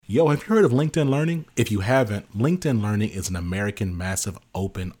Yo, have you heard of LinkedIn Learning? If you haven't, LinkedIn Learning is an American massive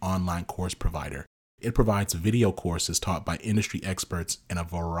open online course provider. It provides video courses taught by industry experts in a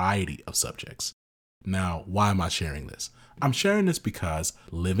variety of subjects. Now, why am I sharing this? I'm sharing this because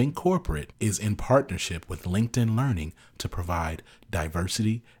Living Corporate is in partnership with LinkedIn Learning to provide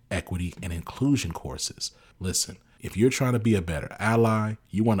diversity, equity, and inclusion courses. Listen, if you're trying to be a better ally,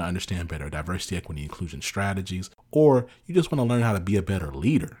 you want to understand better diversity, equity, inclusion strategies, or you just want to learn how to be a better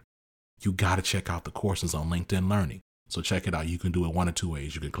leader, you got to check out the courses on LinkedIn Learning. So check it out. You can do it one of two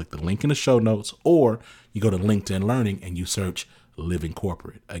ways. You can click the link in the show notes, or you go to LinkedIn Learning and you search Living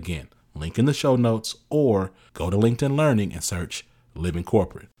Corporate. Again, link in the show notes, or go to LinkedIn Learning and search Living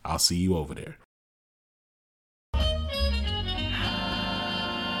Corporate. I'll see you over there.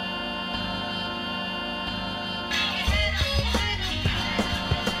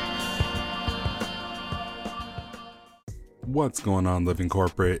 What's going on, Living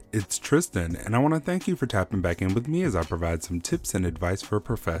Corporate? It's Tristan, and I want to thank you for tapping back in with me as I provide some tips and advice for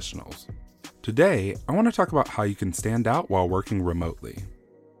professionals. Today, I want to talk about how you can stand out while working remotely.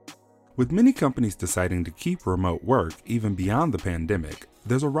 With many companies deciding to keep remote work even beyond the pandemic,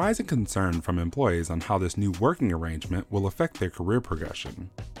 there's a rising concern from employees on how this new working arrangement will affect their career progression.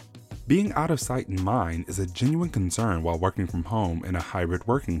 Being out of sight and mind is a genuine concern while working from home in a hybrid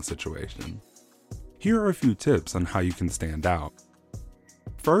working situation. Here are a few tips on how you can stand out.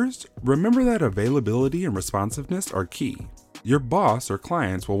 First, remember that availability and responsiveness are key. Your boss or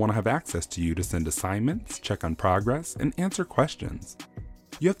clients will want to have access to you to send assignments, check on progress, and answer questions.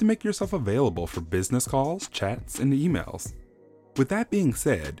 You have to make yourself available for business calls, chats, and emails. With that being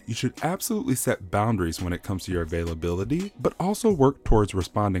said, you should absolutely set boundaries when it comes to your availability, but also work towards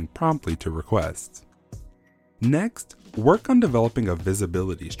responding promptly to requests. Next, work on developing a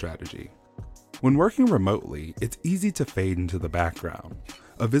visibility strategy. When working remotely, it's easy to fade into the background.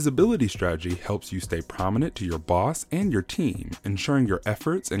 A visibility strategy helps you stay prominent to your boss and your team, ensuring your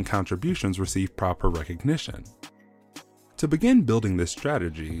efforts and contributions receive proper recognition. To begin building this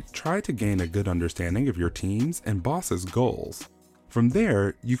strategy, try to gain a good understanding of your team's and boss's goals. From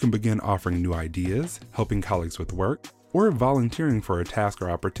there, you can begin offering new ideas, helping colleagues with work, or volunteering for a task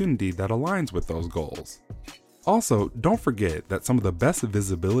or opportunity that aligns with those goals. Also, don't forget that some of the best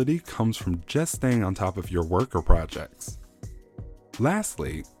visibility comes from just staying on top of your work or projects.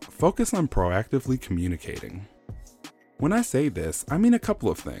 Lastly, focus on proactively communicating. When I say this, I mean a couple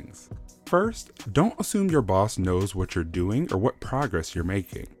of things. First, don't assume your boss knows what you're doing or what progress you're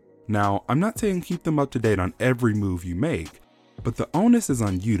making. Now, I'm not saying keep them up to date on every move you make, but the onus is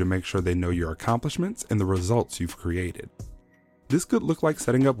on you to make sure they know your accomplishments and the results you've created. This could look like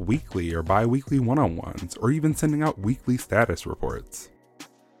setting up weekly or bi-weekly one-on-ones, or even sending out weekly status reports.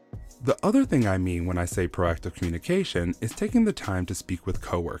 The other thing I mean when I say proactive communication is taking the time to speak with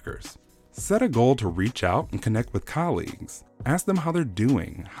coworkers. Set a goal to reach out and connect with colleagues. Ask them how they're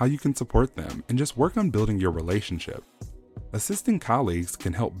doing, how you can support them, and just work on building your relationship. Assisting colleagues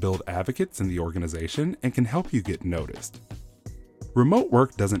can help build advocates in the organization and can help you get noticed. Remote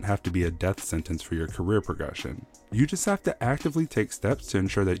work doesn't have to be a death sentence for your career progression. You just have to actively take steps to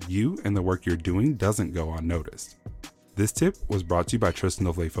ensure that you and the work you're doing doesn't go unnoticed. This tip was brought to you by Tristan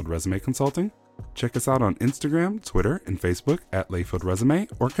of Layfield Resume Consulting. Check us out on Instagram, Twitter, and Facebook at Layfield Resume,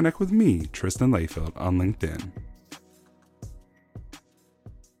 or connect with me, Tristan Layfield, on LinkedIn.